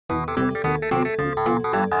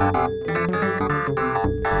Well,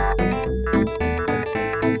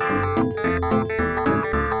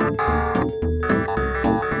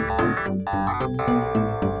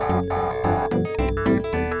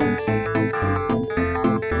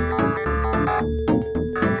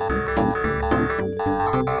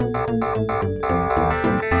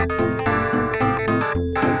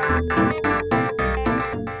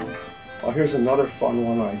 here's another fun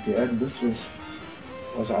one I did. This was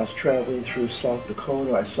as I was traveling through South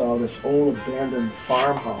Dakota. I saw this old abandoned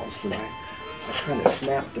farmhouse, and I kind of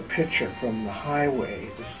snapped the picture from the highway,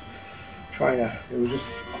 just trying to. It was just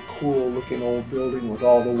a cool looking old building with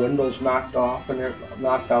all the windows knocked off and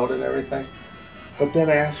knocked out and everything. But then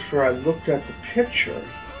after I looked at the picture,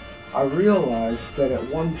 I realized that at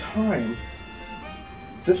one time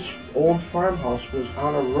this old farmhouse was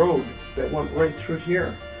on a road that went right through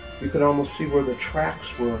here. You could almost see where the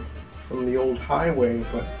tracks were from the old highway,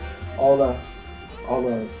 but all the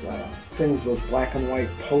things, those black and white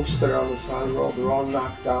posts that are on the side of the road, they're all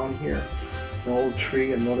knocked down here. An old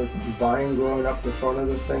tree, another vine growing up the front of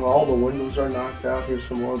this thing. All the windows are knocked out. Here's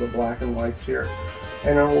some more of the black and whites here.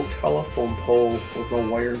 And an old telephone pole with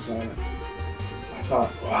no wires on it. I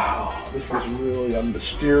thought, wow, this is really a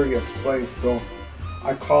mysterious place. So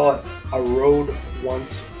I call it A Road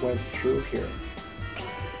Once Went Through Here.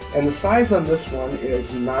 And the size on this one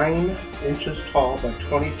is 9 inches tall by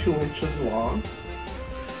 22 inches long.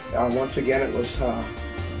 Once again, it was an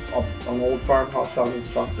old farmhouse out in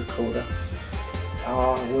South Dakota.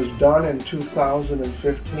 It was done in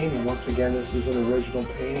 2015, and once again, this is an original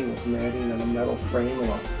painting with matting and a metal frame and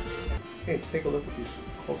all. Hey, take a look at these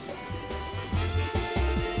close-ups.